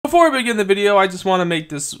before we begin the video, I just want to make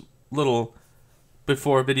this little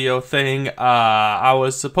before video thing. I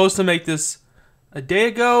was supposed to make this a day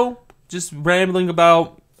ago, just rambling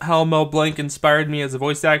about how Mel Blanc inspired me as a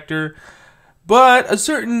voice actor. But a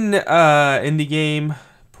certain indie game,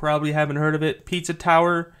 probably haven't heard of it, Pizza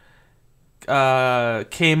Tower,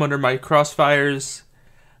 came under my crossfires.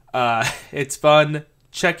 It's fun.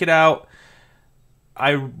 Check it out.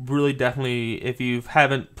 I really definitely, if you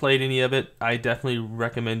haven't played any of it, I definitely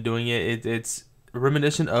recommend doing it. It's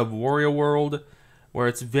reminiscent of Wario World, where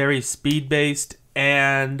it's very speed-based,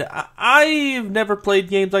 and I've never played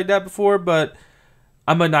games like that before, but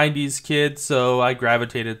I'm a 90s kid, so I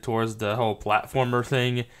gravitated towards the whole platformer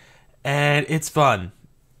thing, and it's fun.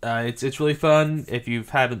 It's really fun. If you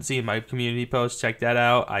haven't seen my community post, check that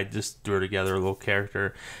out. I just threw together a little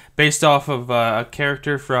character based off of a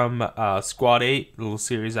character from Squad 8, a little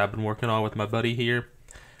series I've been working on with my buddy here.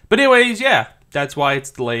 But anyways, yeah, that's why it's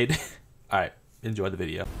delayed. Alright, enjoy the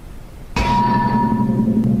video.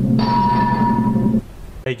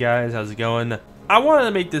 Hey guys, how's it going? I wanted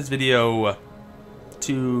to make this video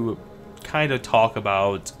to kind of talk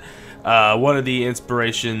about one of the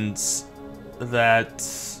inspirations that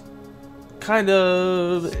kind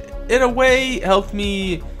of, in a way, helped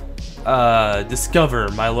me discover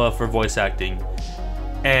my love for voice acting,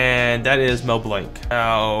 and that is Mel Blanc.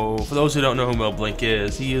 Now, for those who don't know who Mel Blanc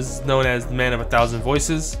is, he is known as the man of 1,000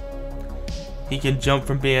 voices. He can jump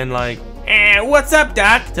from being like, what's up,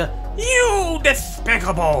 Doc, to, you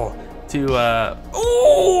despicable, to,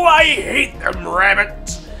 ooh, I hate them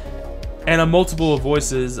rabbits, and a multiple of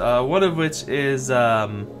voices, one of which is,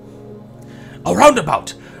 a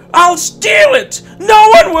roundabout. I'll steal it! No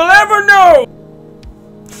one will ever know!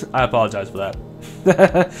 I apologize for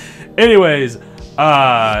that. Anyways,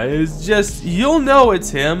 it's just, you'll know it's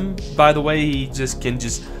him by the way he just can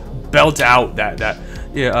just belt out that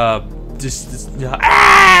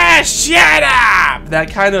shut up!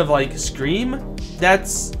 That kind of like scream.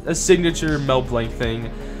 That's a signature Mel Blanc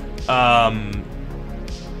thing.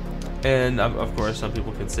 And of course, some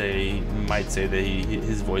people might say that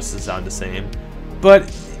his voices sound the same,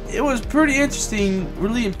 but it was pretty interesting,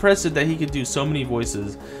 really impressive that he could do so many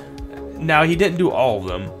voices. Now, he didn't do all of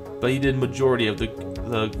them, but he did majority of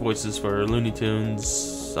the voices for Looney Tunes,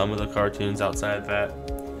 some of the cartoons outside of that.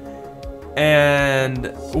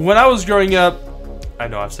 And when I was growing up, I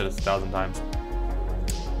know I've said it 1,000 times,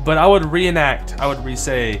 but I would reenact, I would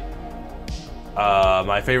re-say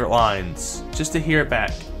my favorite lines just to hear it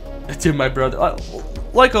back to my brother,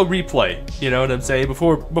 like a replay, you know what I'm saying?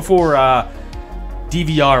 Before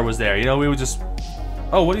DVR was there, you know, we would just,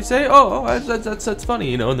 oh, what do you say? Oh, that's funny,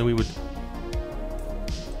 you know, and then we would,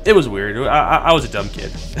 it was weird. I was a dumb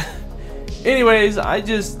kid. Anyways, I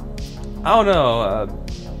don't know,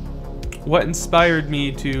 what inspired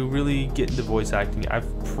me to really get into voice acting. I've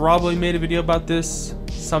probably made a video about this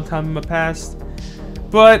sometime in my past,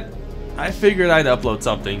 but I figured I'd upload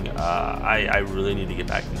something. I really need to get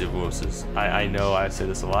back into voices. I know I say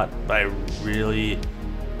this a lot, but I really,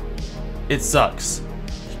 it sucks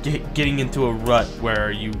getting into a rut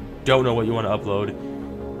where you don't know what you want to upload.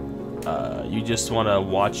 You just want to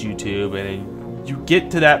watch YouTube, and you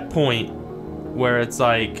get to that point where it's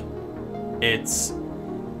like it's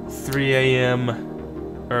 3 a.m.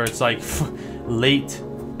 or it's like late,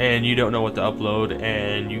 and you don't know what to upload,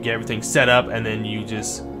 and you get everything set up, and then you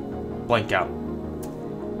just blank out.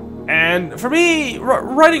 And for me,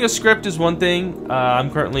 writing a script is one thing.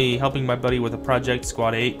 I'm currently helping my buddy with a project,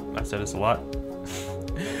 Squad 8. I've said this a lot.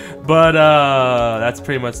 But that's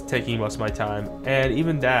pretty much taking most of my time. And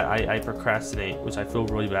even that, I procrastinate, which I feel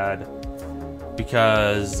really bad,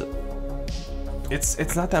 because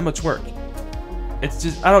it's not that much work. It's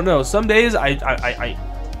just, I don't know. Some days I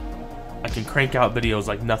can crank out videos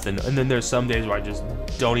like nothing, and then there's some days where I just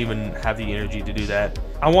don't even have the energy to do that.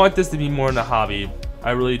 I want this to be more than a hobby.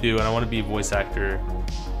 I really do, and I want to be a voice actor.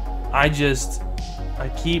 I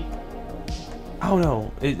don't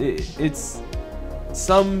know. It's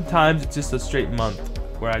sometimes it's just a straight month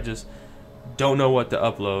where I just don't know what to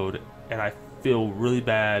upload, and I feel really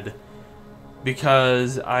bad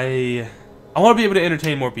because I want to be able to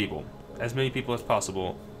entertain more people, as many people as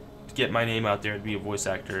possible, to get my name out there and be a voice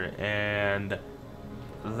actor. And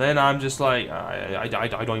then I'm just like, I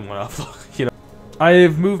don't even want to upload, you know.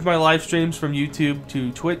 I've moved my live streams from YouTube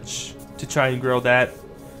to Twitch to try and grow that.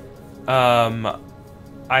 I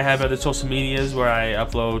have other social medias where I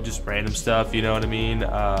upload just random stuff, you know what I mean?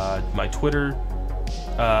 My Twitter,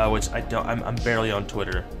 which I'm barely on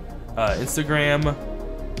Twitter. Instagram,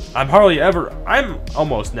 I'm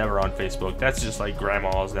almost never on Facebook. That's just like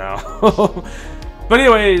grandma's now. But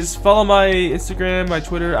anyways, follow my Instagram, my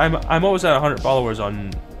Twitter. I'm always at 100 followers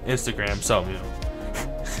on Instagram, so you know,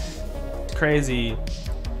 it's crazy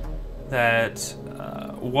that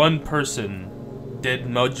one person did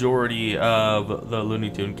majority of the Looney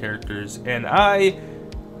Tune characters, and I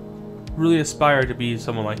really aspire to be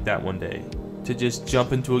someone like that one day. To just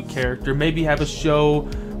jump into a character, maybe have a show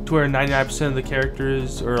to where 99% of the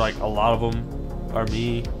characters, or like a lot of them, are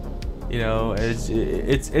me. You know,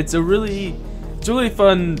 it's a really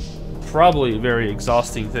fun, probably very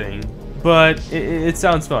exhausting thing, but it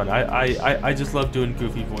sounds fun. I just love doing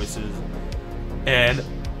goofy voices, and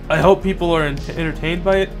I hope people are entertained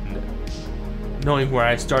by it. Knowing where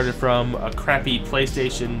I started from, a crappy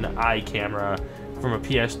PlayStation Eye camera, from a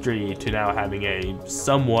PS3 to now having a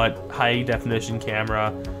somewhat high definition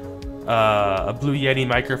camera, a Blue Yeti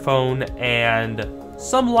microphone, and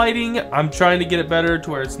some lighting. I'm trying to get it better to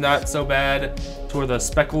where it's not so bad, to where the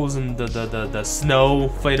speckles and the snow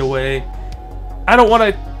fade away. I don't want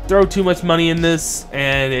to throw too much money in this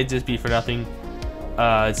and it just be for nothing.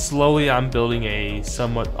 Slowly I'm building a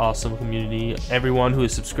somewhat awesome community. Everyone who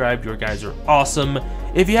is subscribed, your guys are awesome.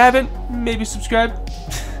 If you haven't, maybe subscribe.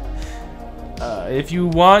 If you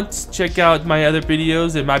want, check out my other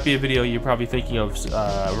videos. It might be a video you're probably thinking of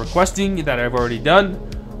requesting that I've already done.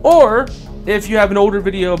 Or, if you have an older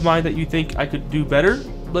video of mine that you think I could do better,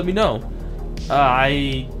 let me know.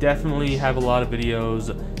 I definitely have a lot of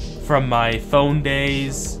videos from my phone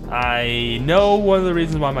days. I know one of the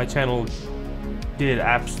reasons why my channel did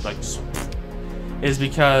apps like is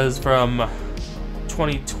because from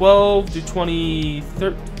 2012 to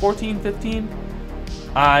 2014, 15,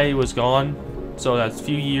 I was gone. So that's a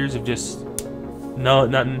few years of just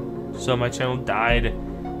nothing. So my channel died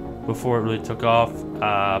before it really took off.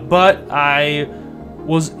 But I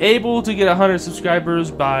was able to get 100 subscribers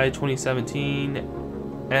by 2017,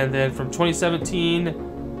 and then from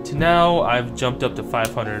 2017 to now I've jumped up to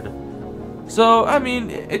 500. So I mean,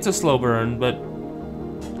 it's a slow burn, but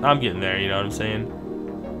I'm getting there, you know what I'm saying?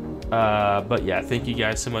 But yeah, thank you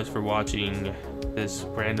guys so much for watching this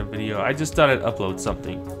random video. I just thought I'd upload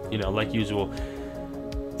something, you know, like usual.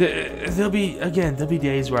 There'll be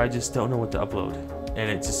days where I just don't know what to upload,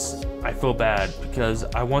 and I feel bad because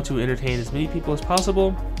I want to entertain as many people as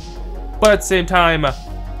possible, but at the same time,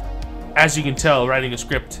 as you can tell, writing a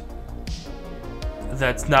script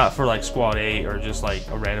that's not for like Squad 8 or just like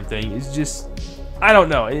a random thing is just, I don't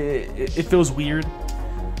know, it feels weird.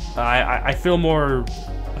 I feel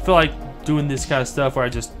like doing this kind of stuff where I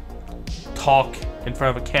just talk in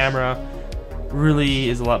front of a camera really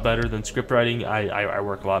is a lot better than script writing. I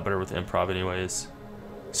work a lot better with improv anyways.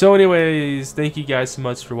 So anyways, thank you guys so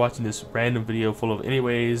much for watching this random video full of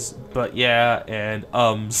anyways, but yeah, and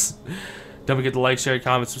ums. Don't forget to like, share,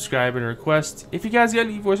 comment, subscribe, and request. If you guys got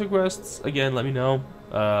any voice requests, again, let me know.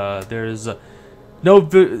 There's no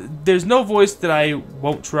voice that I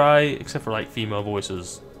won't try, except for like female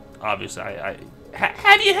voices. Obviously,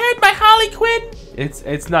 have you heard my Harley Quinn?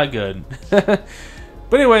 It's not good. But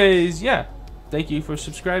anyways, yeah. Thank you for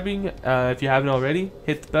subscribing. If you haven't already,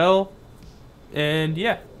 hit the bell. And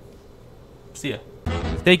yeah, see ya.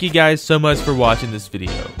 Thank you guys so much for watching this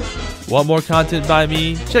video. Want more content by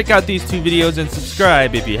me? Check out these 2 videos and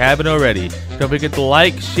subscribe if you haven't already. Don't forget to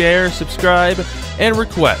like, share, subscribe, and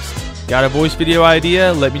request. Got a voice video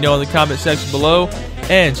idea? Let me know in the comment section below.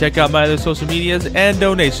 And check out my other social medias and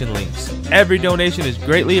donation links. Every donation is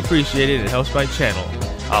greatly appreciated and helps my channel.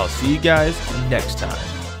 I'll see you guys next time.